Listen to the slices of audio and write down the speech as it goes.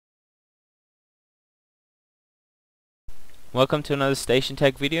Welcome to another Station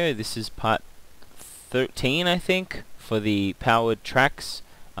Tech video. This is part 13, I think, for the powered tracks.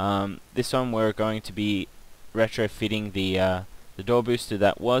 This one we're going to be retrofitting the door booster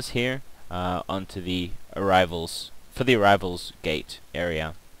that was here onto the arrivals gate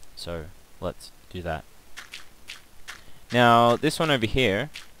area. So let's do that. Now this one over here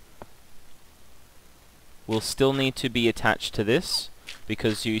will still need to be attached to this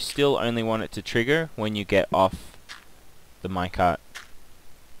because you still only want it to trigger when you get off the minecart.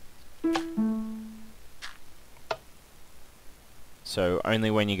 So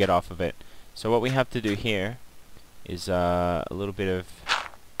only when you get off of it. So what we have to do here is a little bit of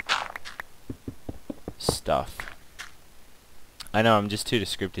stuff. I know I'm just too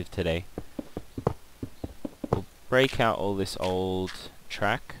descriptive today. We'll break out all this old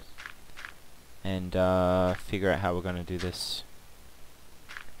track and figure out how we're going to do this.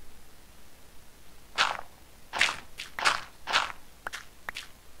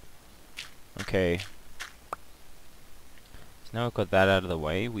 Okay, so now we've got that out of the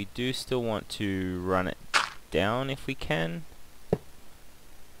way. We do still want to run it down if we can.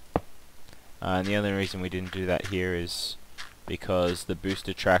 And the only reason we didn't do that here is because the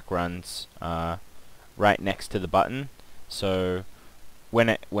booster track runs right next to the button. So when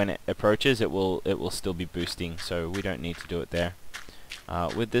it approaches, it will still be boosting. So we don't need to do it there.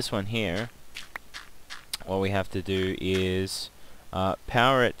 With this one here, what we have to do is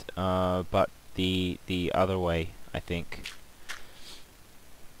power it, but the other way, I think.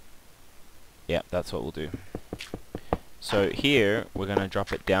 Yeah, that's what we'll do. So here we're gonna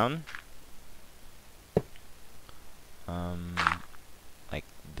drop it down, like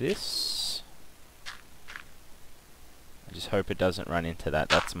this. I just hope it doesn't run into that.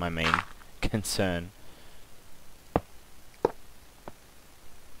 That's my main concern.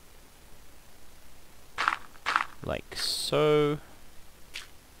 Like so.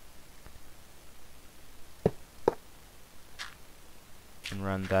 And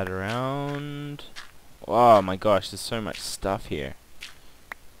run that around. Oh my gosh, there's so much stuff here.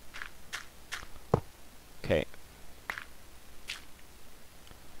 Okay.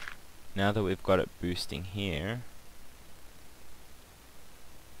 Now that we've got it boosting here,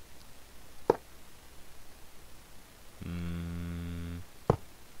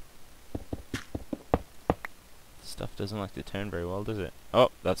 stuff doesn't like to turn very well, does it?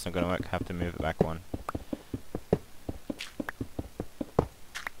 Oh, that's not going to work. Have to move it back one.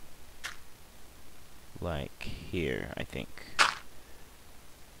 Like here, I think.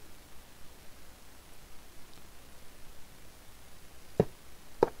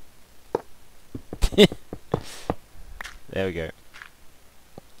 There we go.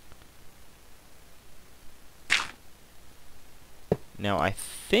 Now I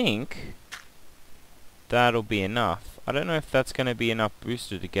think that'll be enough. I don't know if that's going to be enough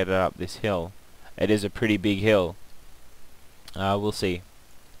booster to get it up this hill. It is a pretty big hill. We'll see.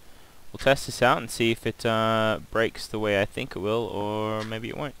 We'll test this out and see if it breaks the way I think it will, or maybe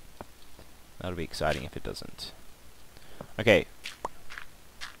it won't. That'll be exciting if it doesn't. Okay.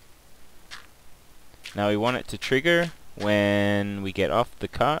 Now we want it to trigger when we get off the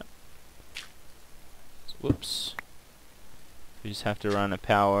cart. Whoops. We just have to run a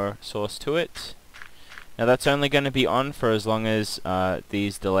power source to it. Now that's only going to be on for as long as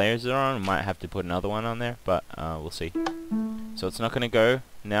these delayers are on. We might have to put another one on there, but we'll see. So it's not going to go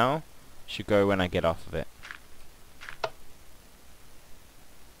now. Should go when I get off of it.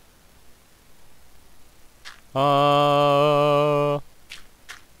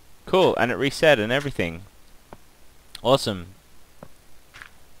 Cool, and it reset and everything. Awesome.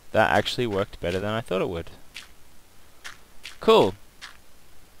 That actually worked better than I thought it would. Cool.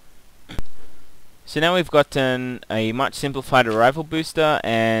 So now we've got a much simplified arrival booster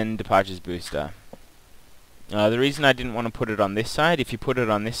and departures booster. The reason I didn't want to put it on this side, if you put it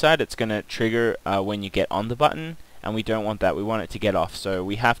on this side, it's going to trigger when you get on the button, and we don't want that. We want it to get off. So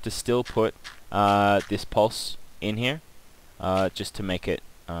we have to still put this pulse in here, just to make it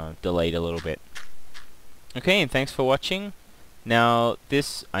delayed a little bit. Okay, and thanks for watching. Now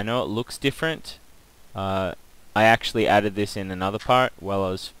this, I know it looks different. I actually added this in another part while I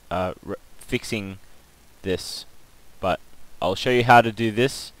was fixing this, but I'll show you how to do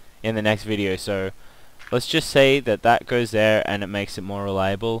this in the next video. So let's just say that that goes there and it makes it more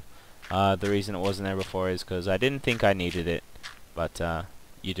reliable. The reason it wasn't there before is because I didn't think I needed it, but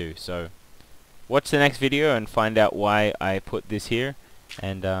you do. So watch the next video and find out why I put this here.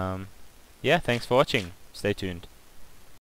 And yeah, thanks for watching. Stay tuned.